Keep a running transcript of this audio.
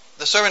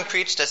The sermon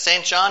preached at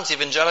St. John's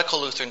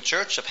Evangelical Lutheran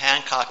Church of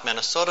Hancock,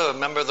 Minnesota, a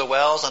member of the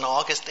Wells, on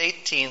August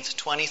 18th,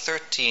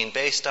 2013,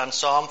 based on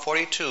Psalm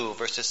 42,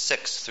 verses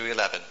 6 through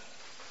 11.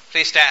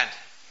 Please stand.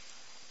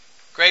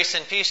 Grace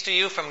and peace to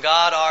you from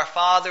God our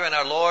Father and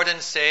our Lord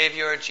and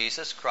Savior,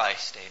 Jesus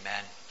Christ.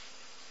 Amen.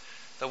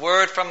 The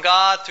word from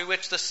God through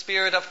which the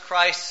Spirit of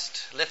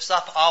Christ lifts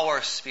up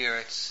our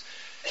spirits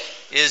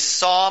is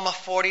Psalm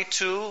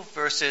 42,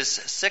 verses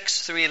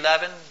 6 through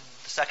 11,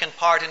 the second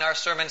part in our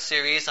sermon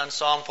series on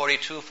Psalm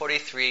 42,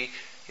 43. You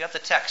have the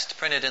text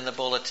printed in the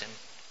bulletin.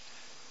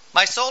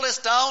 My soul is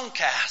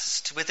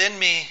downcast within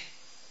me.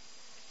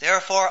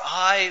 Therefore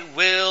I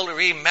will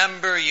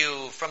remember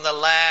you from the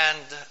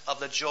land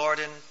of the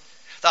Jordan,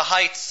 the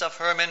heights of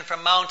Hermon,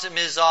 from Mount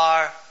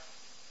Mizar.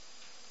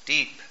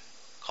 Deep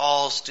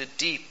calls to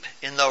deep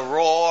in the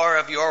roar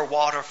of your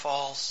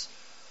waterfalls.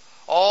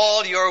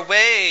 All your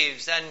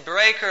waves and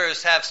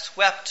breakers have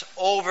swept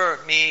over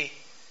me.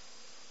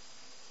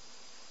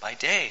 By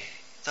day,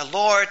 the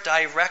Lord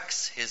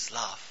directs his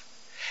love.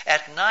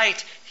 At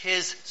night,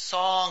 his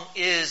song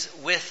is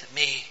with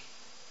me.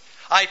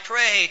 I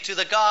pray to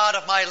the God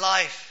of my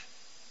life.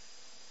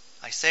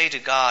 I say to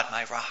God,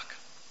 my rock,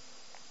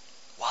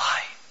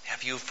 why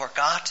have you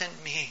forgotten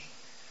me?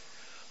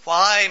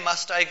 Why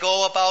must I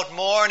go about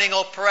mourning,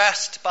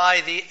 oppressed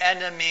by the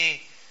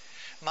enemy?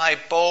 My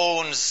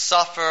bones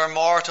suffer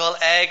mortal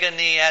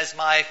agony as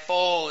my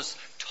foes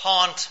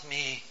taunt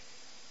me,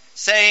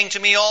 saying to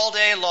me all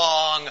day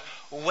long,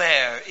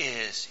 where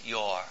is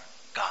your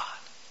God?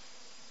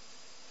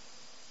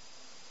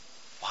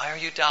 Why are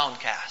you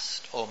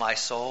downcast, O my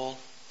soul?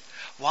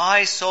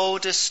 Why so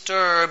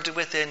disturbed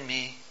within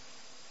me?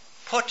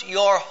 Put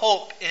your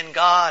hope in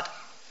God,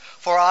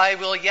 for I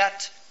will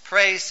yet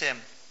praise him,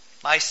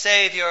 my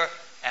Savior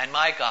and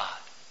my God.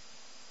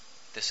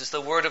 This is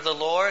the word of the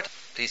Lord.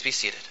 Please be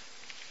seated.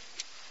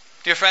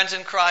 Dear friends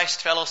in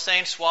Christ, fellow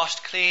saints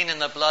washed clean in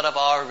the blood of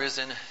our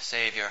risen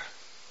Savior.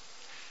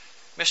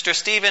 Mr.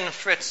 Stephen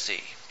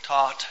Fritzie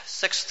taught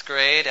 6th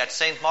grade at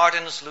St.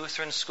 Martin's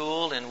Lutheran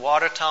School in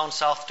Watertown,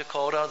 South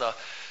Dakota, the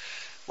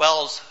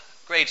Wells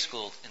grade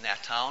school in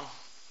that town.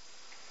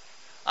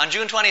 On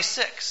June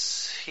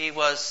 26, he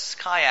was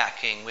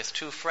kayaking with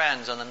two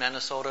friends on the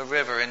Minnesota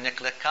River in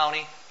Nicollet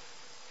County.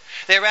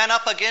 They ran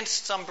up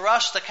against some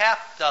brush. The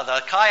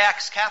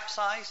kayaks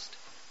capsized.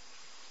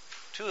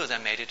 Two of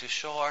them made it to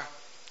shore.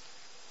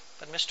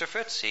 But Mr.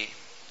 Fritzie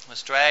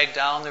was dragged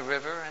down the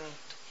river and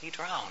he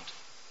drowned.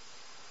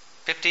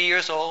 50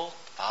 years old,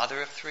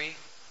 father of 3.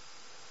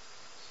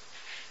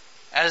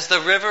 As the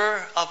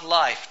river of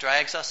life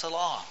drags us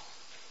along,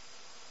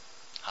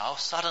 how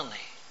suddenly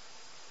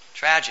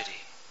tragedy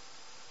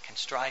can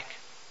strike.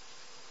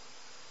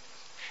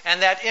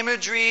 And that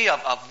imagery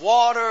of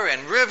water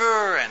and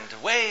river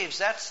and waves,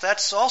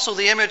 that's also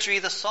the imagery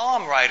the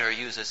psalm writer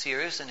uses here,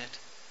 isn't it?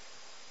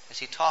 As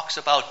he talks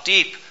about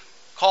deep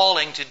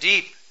calling to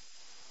deep,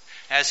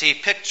 as he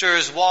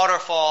pictures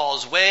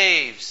waterfalls,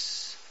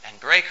 waves, and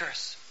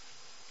breakers.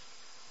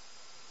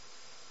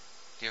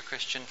 Dear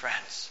Christian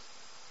friends,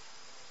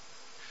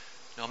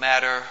 no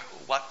matter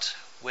what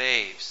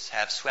waves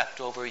have swept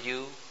over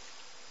you,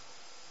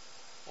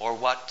 or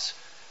what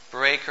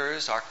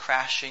breakers are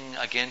crashing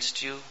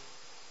against you,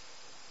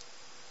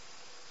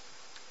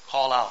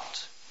 call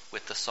out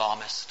with the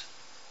psalmist.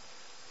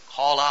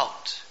 Call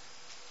out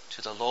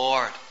to the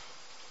Lord,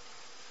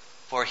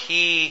 for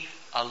he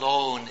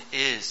alone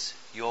is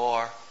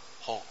your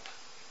hope.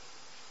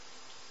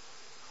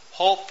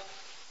 Hope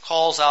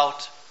calls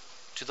out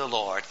to the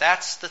Lord.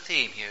 That's the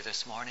theme here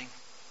this morning.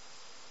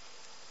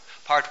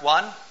 Part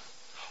 1,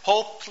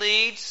 hope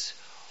pleads,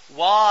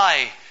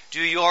 why do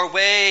your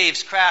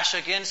waves crash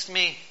against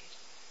me?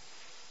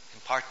 In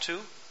part 2,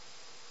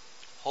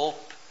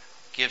 hope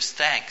gives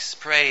thanks,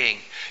 praying,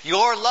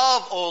 your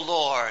love, O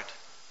Lord,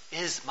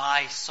 is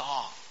my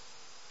song.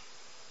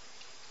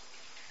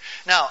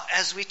 Now,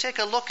 as we take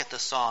a look at the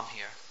psalm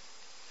here,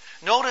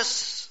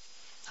 notice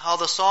how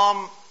the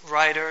psalm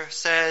writer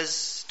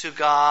says to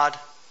God,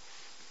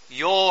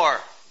 your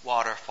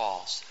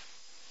waterfalls,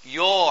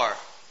 your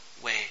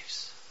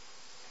waves.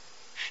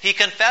 He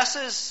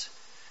confesses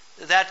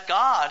that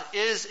God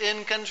is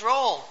in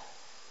control.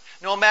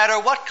 No matter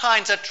what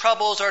kinds of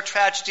troubles or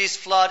tragedies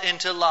flood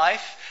into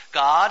life,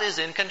 God is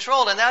in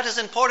control. And that is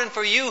important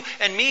for you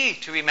and me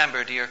to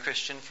remember, dear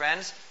Christian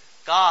friends.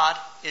 God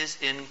is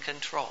in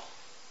control.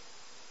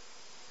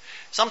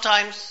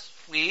 Sometimes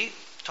we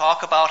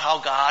talk about how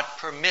God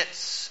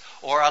permits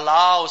or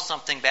allows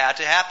something bad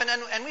to happen,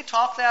 and we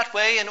talk that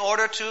way in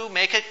order to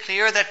make it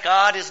clear that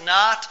God is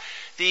not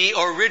the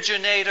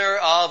originator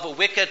of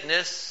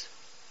wickedness.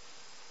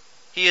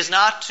 He is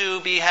not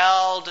to be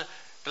held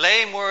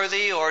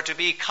blameworthy or to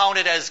be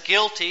counted as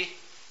guilty.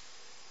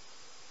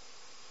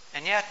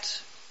 And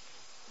yet,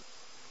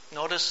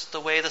 notice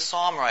the way the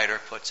psalm writer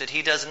puts it.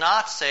 He does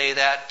not say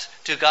that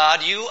to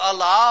God, you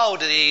allowed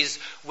these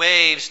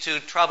waves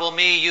to trouble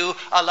me, you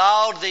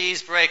allowed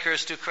these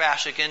breakers to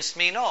crash against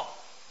me. No.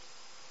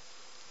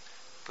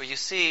 For you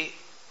see,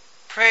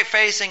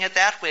 phrasing it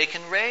that way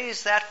can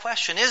raise that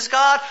question. Is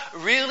God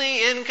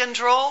really in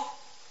control?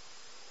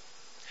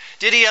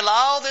 Did he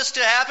allow this to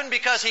happen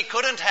because he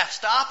couldn't have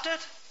stopped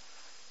it?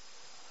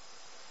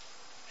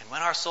 And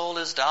when our soul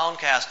is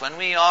downcast, when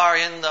we are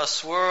in the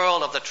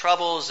swirl of the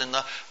troubles and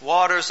the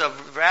waters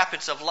of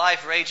rapids of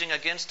life raging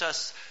against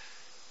us,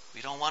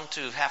 we don't want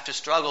to have to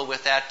struggle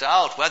with that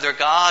doubt, whether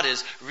God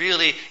is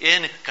really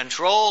in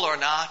control or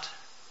not.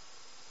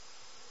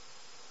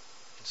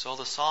 And so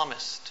the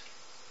psalmist,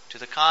 to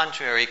the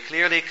contrary,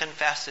 clearly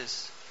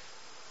confesses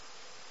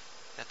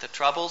that the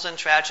troubles and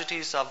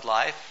tragedies of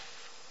life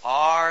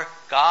are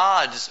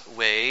God's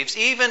waves,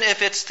 even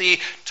if it's the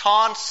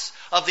taunts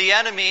of the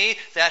enemy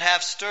that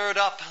have stirred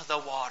up the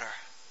water.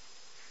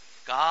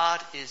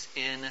 God is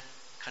in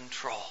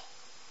control.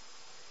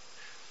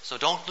 So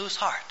don't lose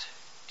heart,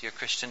 dear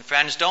Christian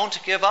friends. Don't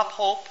give up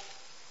hope.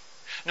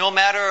 No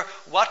matter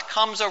what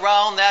comes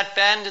around that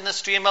bend in the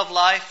stream of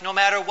life, no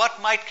matter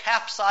what might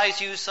capsize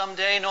you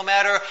someday, no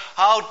matter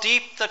how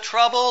deep the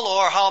trouble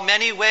or how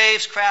many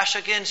waves crash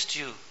against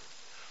you,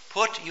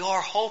 put your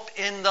hope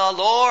in the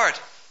Lord,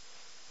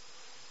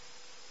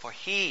 for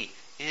he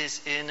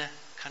is in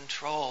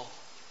control.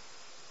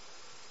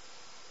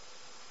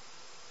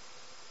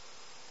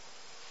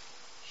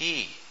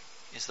 He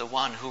is the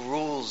one who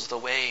rules the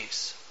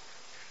waves.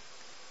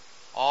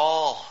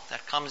 All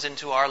that comes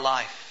into our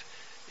life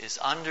is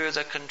under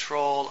the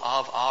control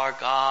of our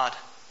God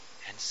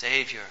and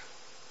Savior,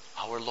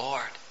 our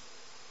Lord.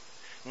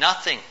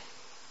 Nothing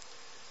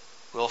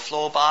will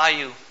flow by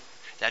you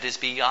that is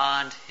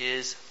beyond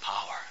his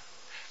power.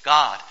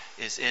 God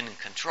is in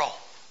control.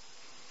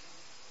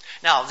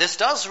 Now, this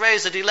does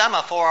raise a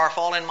dilemma for our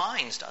fallen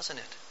minds, doesn't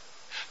it?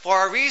 For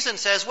our reason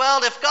says,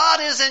 well, if God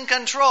is in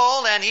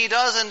control and he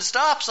doesn't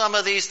stop some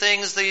of these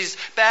things, these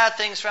bad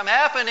things from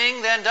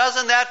happening, then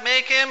doesn't that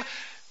make him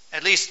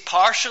at least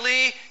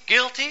partially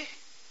guilty?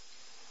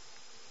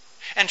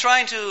 And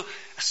trying to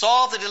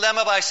solve the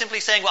dilemma by simply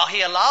saying, well,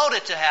 he allowed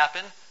it to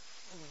happen,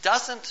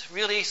 doesn't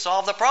really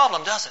solve the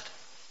problem, does it?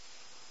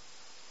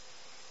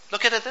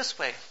 Look at it this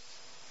way.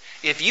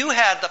 If you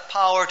had the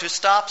power to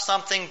stop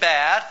something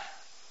bad,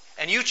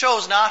 and you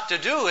chose not to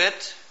do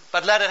it,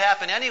 but let it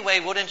happen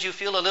anyway, wouldn't you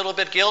feel a little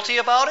bit guilty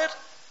about it?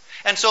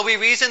 And so we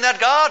reason that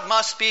God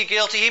must be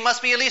guilty. He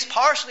must be at least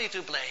partially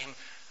to blame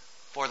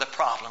for the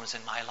problems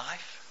in my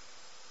life.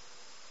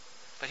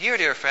 But here,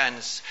 dear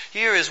friends,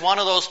 here is one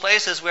of those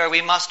places where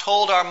we must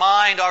hold our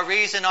mind, our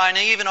reason, and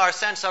even our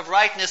sense of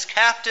rightness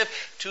captive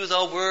to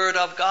the Word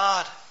of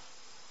God.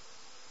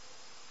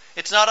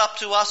 It's not up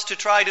to us to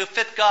try to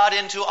fit God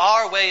into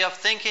our way of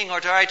thinking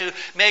or try to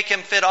make him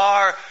fit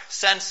our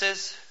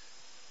senses.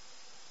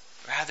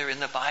 Rather, in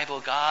the Bible,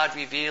 God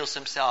reveals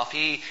himself.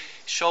 He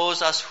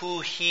shows us who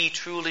he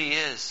truly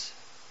is,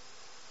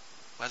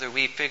 whether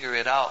we figure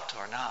it out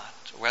or not,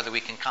 or whether we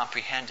can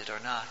comprehend it or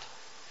not.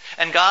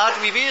 And God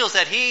reveals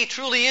that he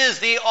truly is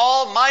the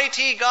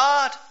Almighty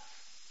God,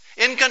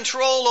 in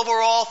control over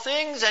all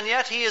things, and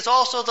yet he is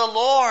also the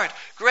Lord,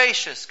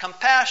 gracious,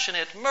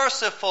 compassionate,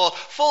 merciful,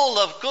 full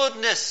of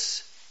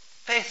goodness,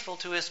 faithful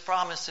to his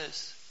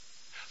promises.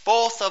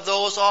 Both of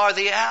those are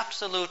the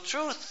absolute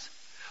truth,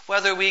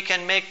 whether we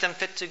can make them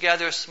fit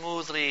together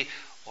smoothly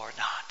or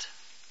not.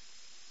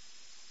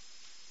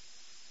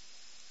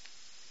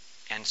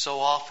 And so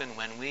often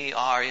when we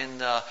are in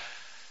the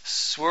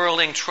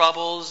swirling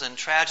troubles and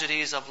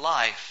tragedies of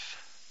life,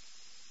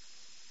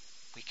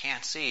 we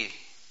can't see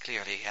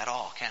clearly at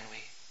all, can we?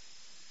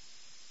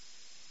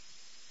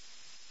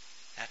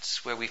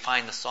 That's where we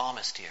find the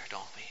psalmist here,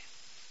 don't we?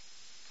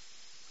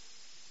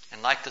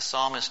 And like the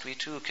psalmist, we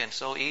too can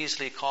so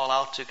easily call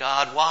out to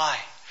God, why?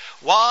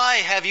 Why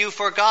have you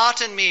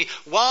forgotten me?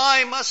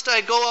 Why must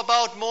I go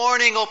about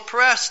mourning,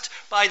 oppressed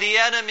by the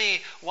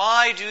enemy?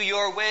 Why do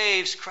your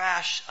waves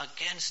crash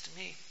against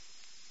me?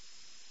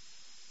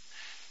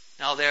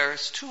 Now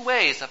there's two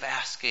ways of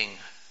asking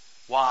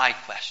why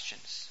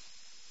questions.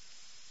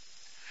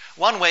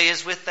 One way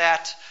is with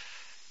that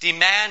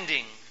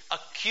demanding,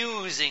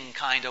 accusing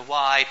kind of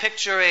why.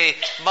 Picture a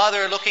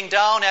mother looking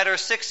down at her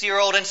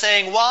 6-year-old and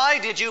saying, why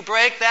did you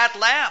break that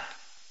lamp?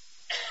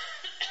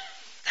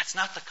 That's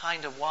not the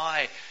kind of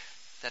why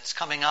that's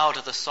coming out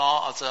of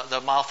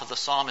the mouth of the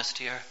psalmist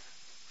here.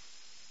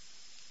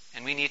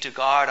 And we need to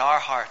guard our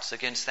hearts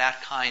against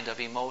that kind of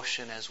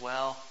emotion as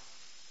well.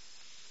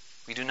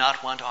 We do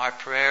not want our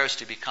prayers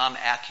to become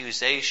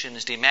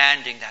accusations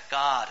demanding that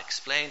God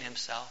explain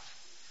himself.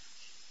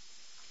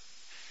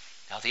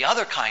 Now the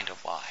other kind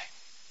of why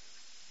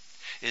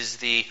is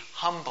the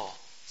humble,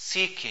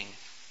 seeking,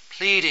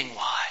 pleading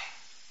why.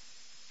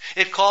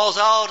 It calls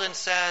out and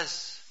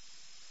says,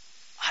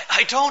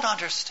 I don't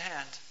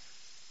understand.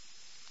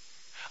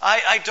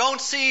 I don't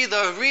see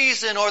the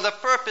reason or the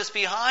purpose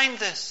behind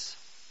this.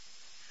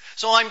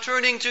 So I'm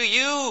turning to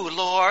you,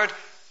 Lord.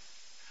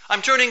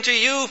 I'm turning to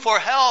you for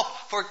help,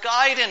 for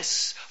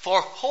guidance,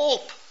 for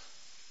hope.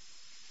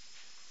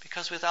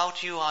 Because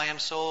without you I am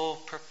so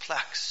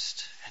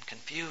perplexed and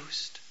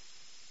confused.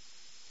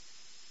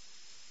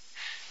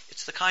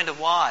 It's the kind of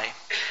why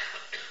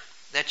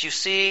that you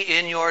see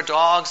in your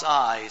dog's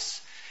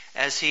eyes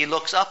as he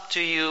looks up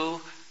to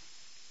you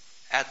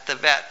at the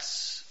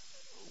vets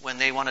when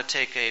they want to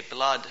take a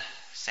blood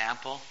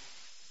sample.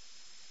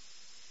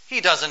 He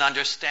doesn't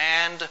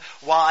understand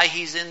why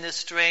he's in this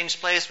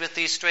strange place with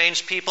these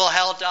strange people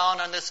held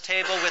down on this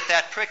table with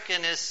that prick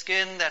in his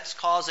skin that's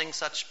causing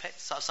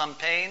some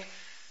pain.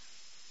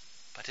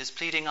 But his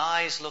pleading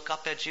eyes look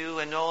up at you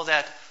and know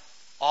that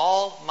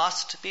all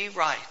must be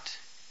right,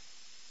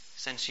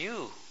 since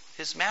you,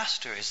 his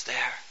master, is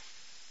there.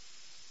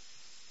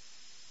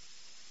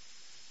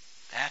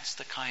 That's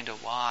the kind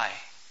of why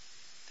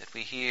that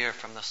we hear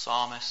from the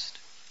psalmist.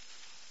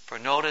 For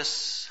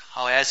notice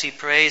how as he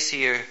prays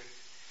here,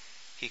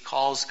 he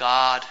calls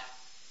God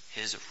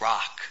his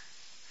rock.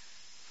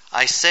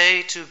 I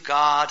say to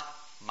God,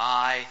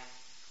 my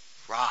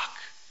rock.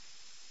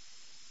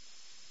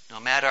 No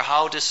matter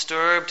how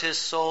disturbed his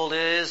soul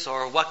is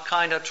or what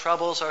kind of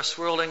troubles are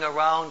swirling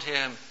around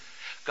him,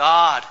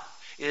 God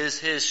is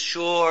his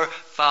sure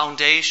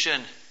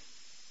foundation.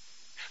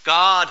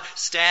 God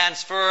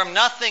stands firm.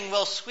 Nothing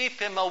will sweep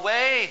him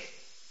away.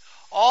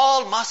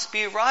 All must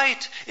be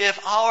right if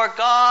our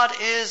God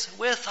is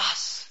with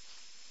us.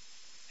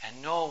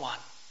 And no one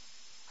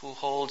who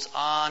holds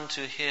on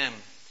to him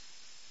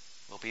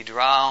will be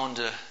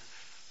drowned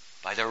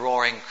by the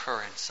roaring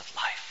currents of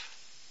life.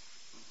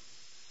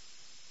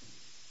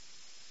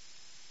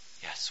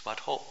 Yes, what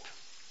hope.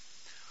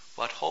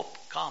 What hope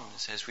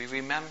comes as we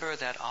remember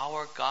that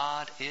our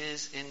God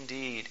is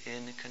indeed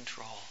in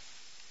control.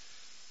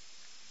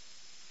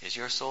 Is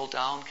your soul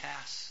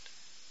downcast?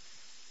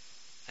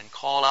 Then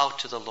call out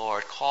to the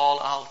Lord. Call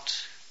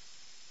out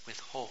with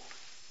hope.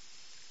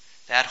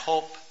 That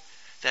hope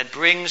that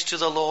brings to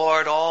the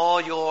Lord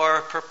all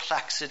your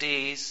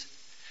perplexities,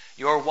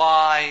 your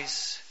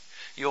whys,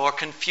 your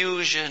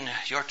confusion,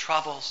 your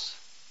troubles.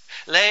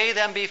 Lay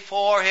them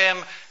before him,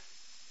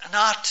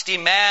 not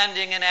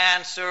demanding an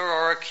answer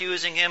or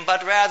accusing him,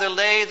 but rather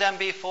lay them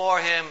before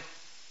him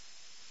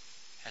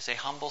as a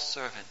humble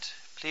servant,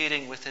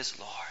 pleading with his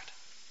Lord,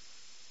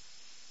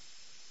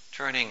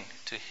 turning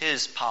to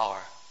his power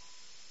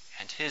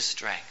and his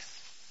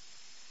strength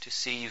to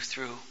see you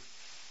through.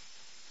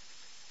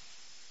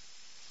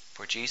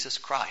 For Jesus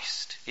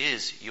Christ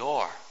is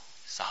your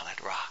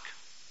solid rock.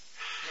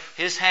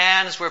 His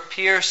hands were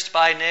pierced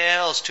by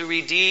nails to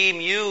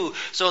redeem you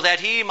so that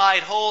he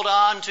might hold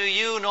on to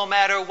you no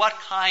matter what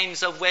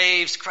kinds of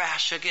waves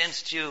crash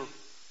against you.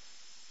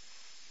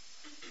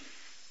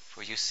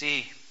 For you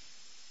see,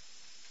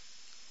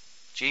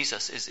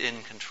 Jesus is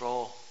in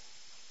control.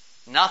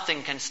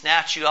 Nothing can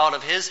snatch you out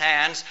of his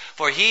hands,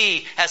 for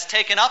he has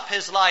taken up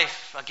his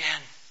life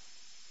again.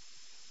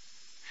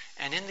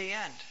 And in the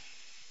end,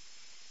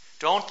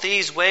 don't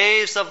these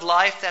waves of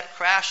life that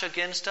crash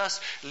against us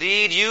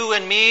lead you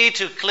and me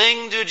to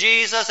cling to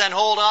Jesus and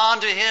hold on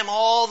to him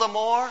all the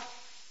more?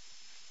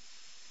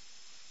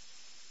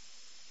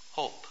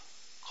 Hope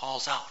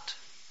calls out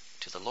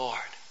to the Lord.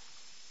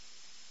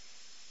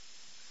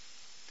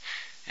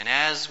 And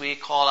as we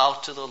call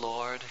out to the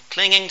Lord,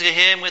 clinging to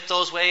him with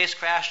those waves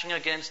crashing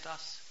against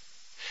us,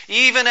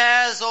 even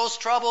as those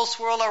troubles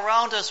swirl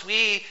around us,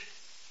 we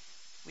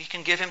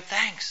can give him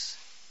thanks.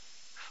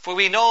 For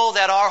we know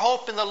that our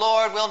hope in the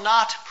Lord will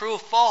not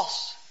prove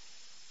false.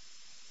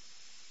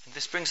 And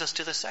this brings us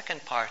to the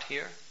second part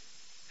here.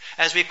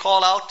 As we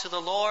call out to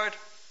the Lord,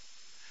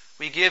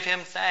 we give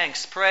him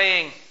thanks,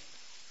 praying,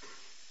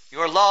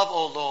 your love,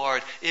 O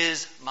Lord,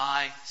 is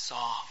my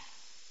song.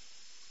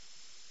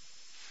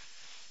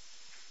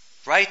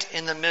 Right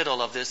in the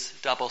middle of this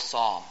double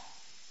psalm.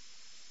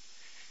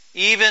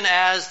 Even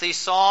as the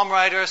psalm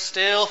writer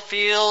still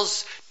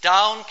feels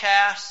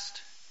downcast,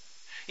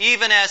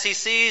 even as he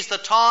sees the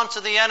taunts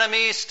of the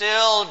enemy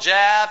still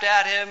jabbed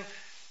at him,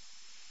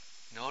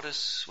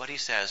 notice what he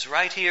says.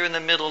 Right here in the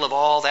middle of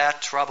all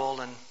that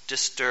trouble and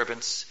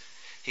disturbance,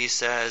 he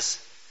says,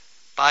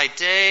 by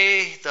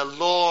day the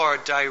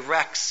Lord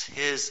directs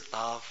his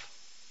love.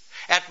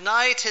 At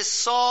night his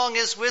song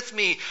is with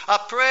me, a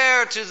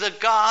prayer to the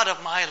God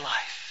of my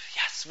life.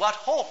 Yes, what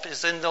hope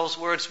is in those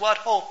words. What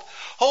hope.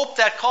 Hope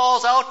that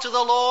calls out to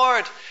the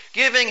Lord,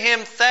 giving him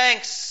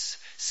thanks,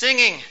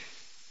 singing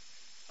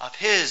of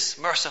his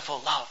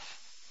merciful love.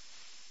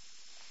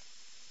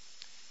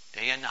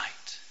 Day and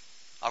night,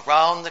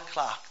 around the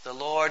clock, the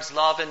Lord's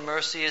love and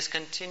mercy is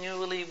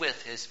continually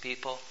with his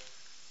people.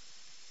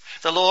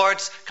 The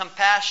Lord's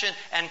compassion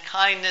and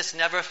kindness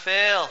never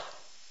fail.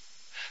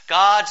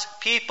 God's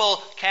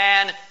people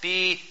can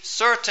be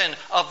certain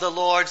of the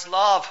Lord's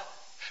love,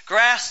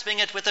 grasping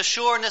it with the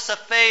sureness of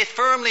faith,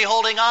 firmly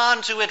holding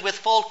on to it with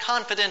full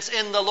confidence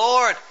in the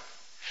Lord.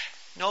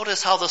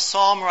 Notice how the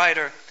psalm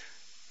writer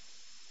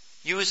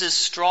uses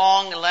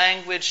strong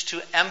language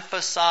to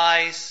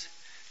emphasize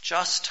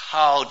just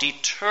how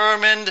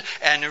determined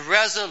and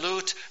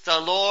resolute the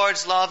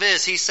Lord's love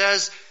is. He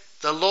says,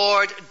 the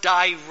Lord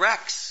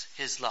directs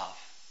his love.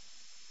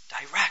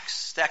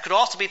 Directs. That could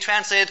also be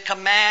translated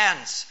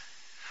commands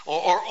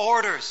or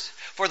orders.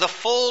 For the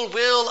full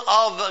will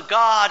of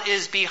God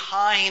is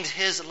behind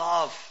his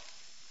love.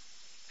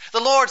 The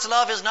Lord's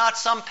love is not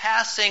some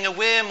passing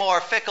whim or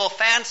fickle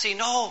fancy.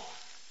 No.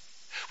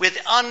 With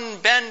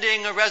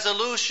unbending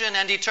resolution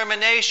and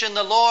determination,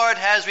 the Lord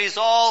has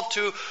resolved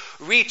to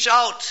reach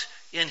out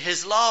in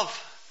His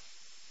love.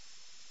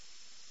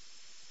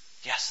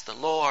 Yes, the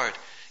Lord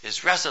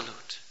is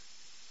resolute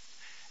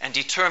and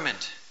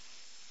determined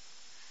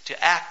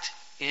to act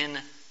in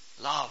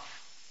love.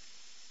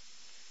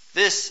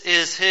 This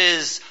is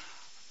His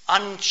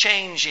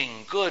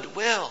unchanging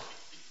goodwill,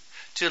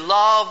 to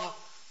love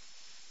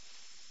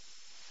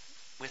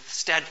with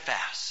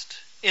steadfast,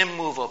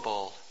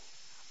 immovable,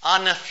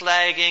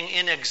 unflagging,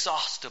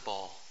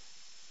 inexhaustible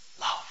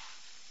love.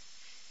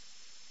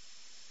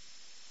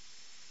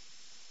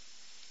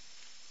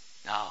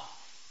 Now,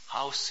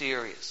 how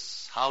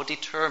serious, how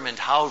determined,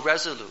 how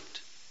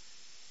resolute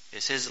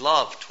is His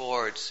love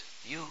towards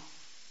you?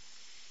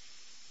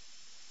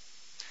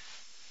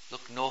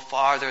 Look no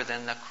farther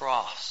than the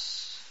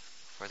cross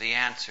for the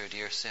answer,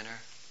 dear sinner.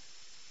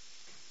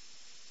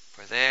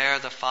 For there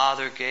the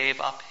Father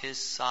gave up His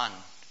Son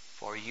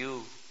for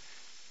you,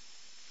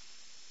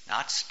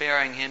 not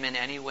sparing Him in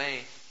any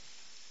way.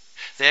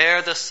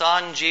 There the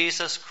Son,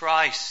 Jesus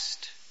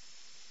Christ,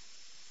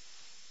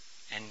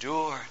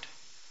 endured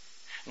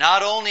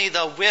not only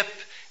the whip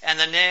and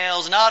the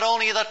nails, not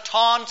only the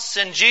taunts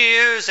and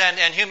jeers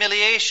and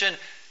humiliation.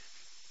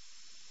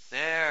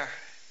 There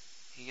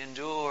He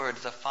endured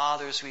the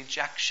Father's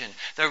rejection,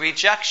 the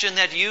rejection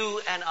that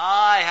you and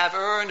I have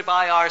earned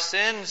by our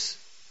sins.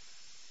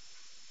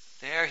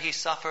 There He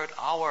suffered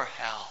our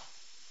hell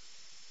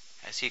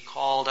as He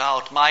called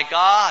out, my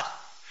God,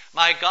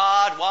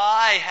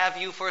 why have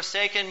you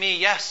forsaken me?"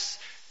 Yes,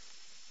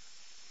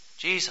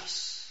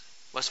 Jesus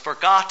was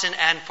forgotten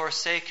and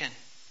forsaken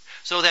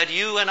so that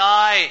you and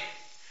I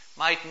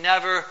might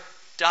never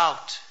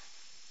doubt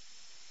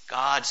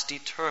God's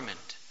determined,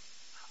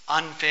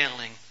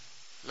 unfailing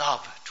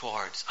love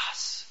towards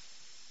us.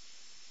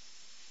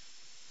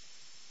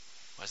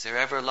 Was there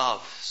ever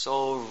love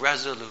so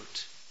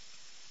resolute,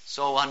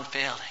 so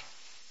unfailing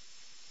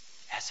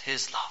as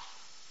His love?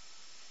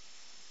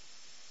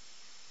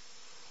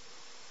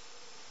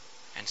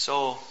 And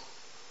so,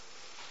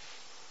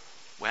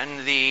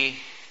 when the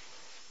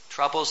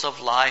troubles of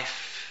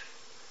life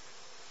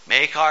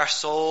make our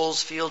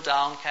souls feel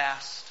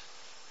downcast,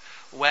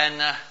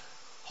 when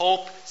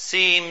hope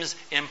seems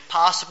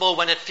impossible,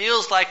 when it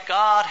feels like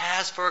God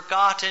has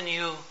forgotten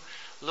you,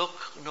 look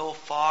no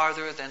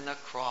farther than the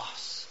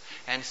cross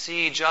and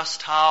see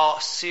just how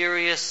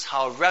serious,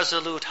 how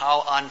resolute,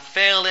 how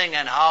unfailing,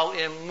 and how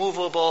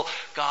immovable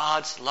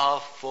God's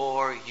love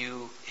for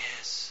you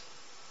is.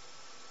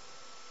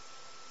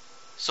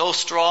 So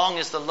strong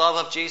is the love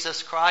of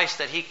Jesus Christ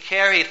that He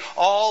carried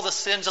all the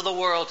sins of the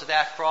world to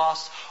that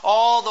cross.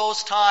 All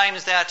those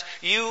times that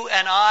you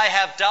and I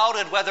have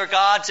doubted whether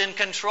God's in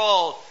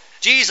control,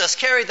 Jesus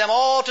carried them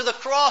all to the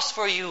cross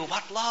for you.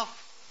 What love!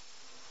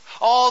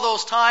 All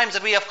those times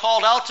that we have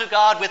called out to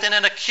God within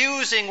an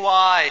accusing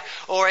why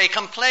or a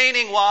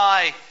complaining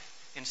why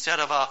instead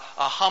of a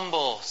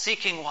humble,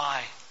 seeking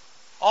why.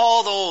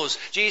 All those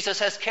Jesus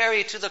has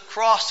carried to the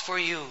cross for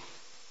you.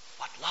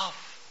 What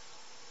love!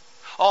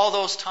 All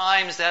those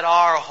times that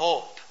our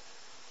hope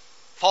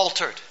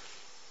faltered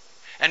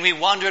and we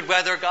wondered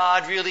whether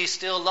God really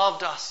still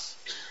loved us,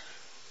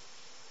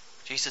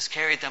 Jesus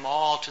carried them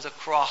all to the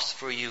cross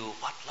for you.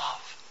 What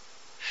love!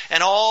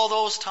 And all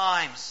those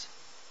times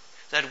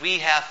that we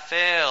have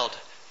failed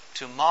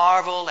to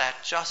marvel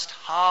at just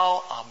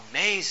how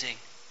amazing,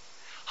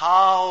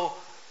 how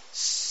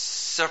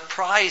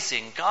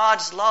surprising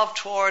God's love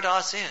toward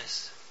us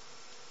is,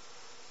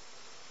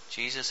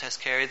 Jesus has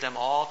carried them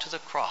all to the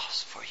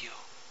cross for you.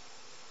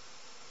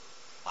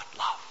 What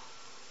love!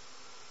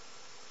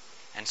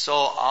 And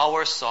so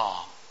our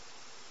song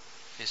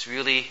is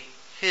really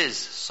His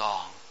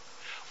song.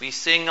 We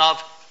sing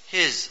of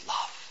His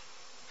love.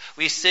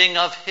 We sing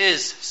of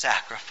His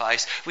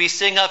sacrifice. We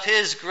sing of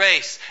His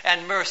grace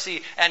and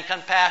mercy and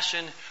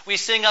compassion. We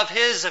sing of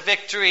His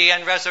victory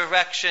and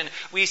resurrection.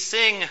 We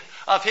sing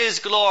of His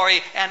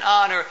glory and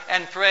honor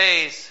and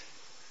praise.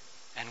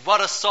 And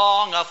what a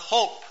song of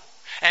hope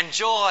and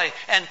joy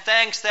and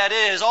thanks that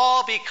is,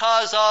 all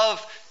because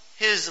of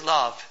His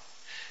love,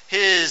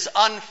 His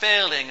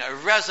unfailing,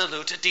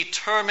 resolute,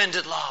 determined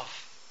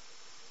love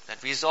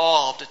that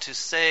resolved to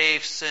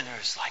save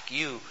sinners like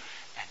you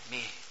and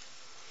me.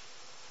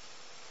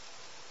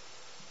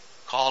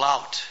 Call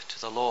out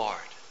to the Lord.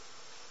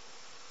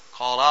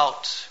 Call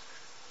out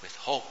with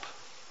hope.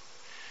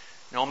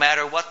 No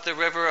matter what the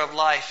river of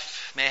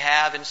life may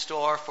have in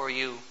store for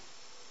you,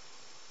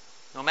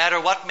 no matter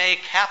what may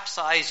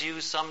capsize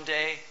you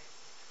someday,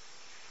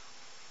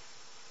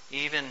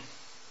 even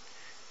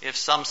if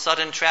some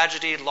sudden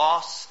tragedy,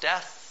 loss,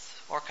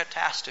 death, or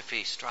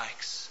catastrophe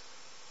strikes,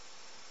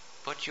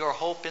 put your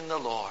hope in the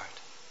Lord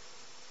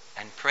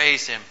and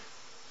praise Him,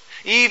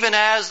 even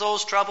as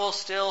those troubles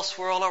still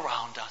swirl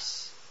around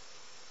us.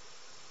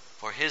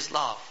 For His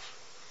love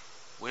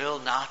will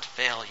not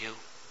fail you.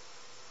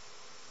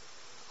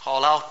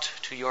 Call out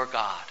to your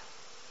God.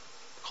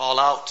 Call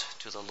out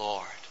to the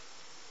Lord.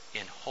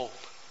 in hope.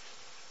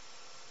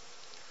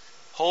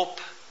 Hope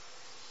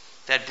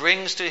that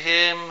brings to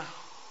him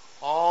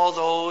all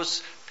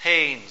those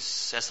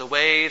pains as the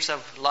waves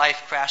of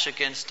life crash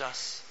against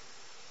us.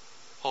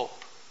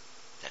 Hope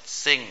that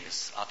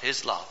sings of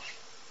his love.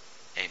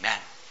 Amen.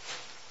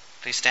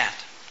 Please stand.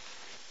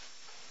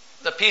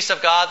 The peace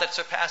of God that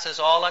surpasses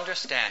all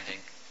understanding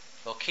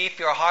will keep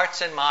your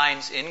hearts and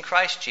minds in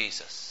Christ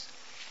Jesus.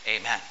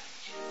 Amen.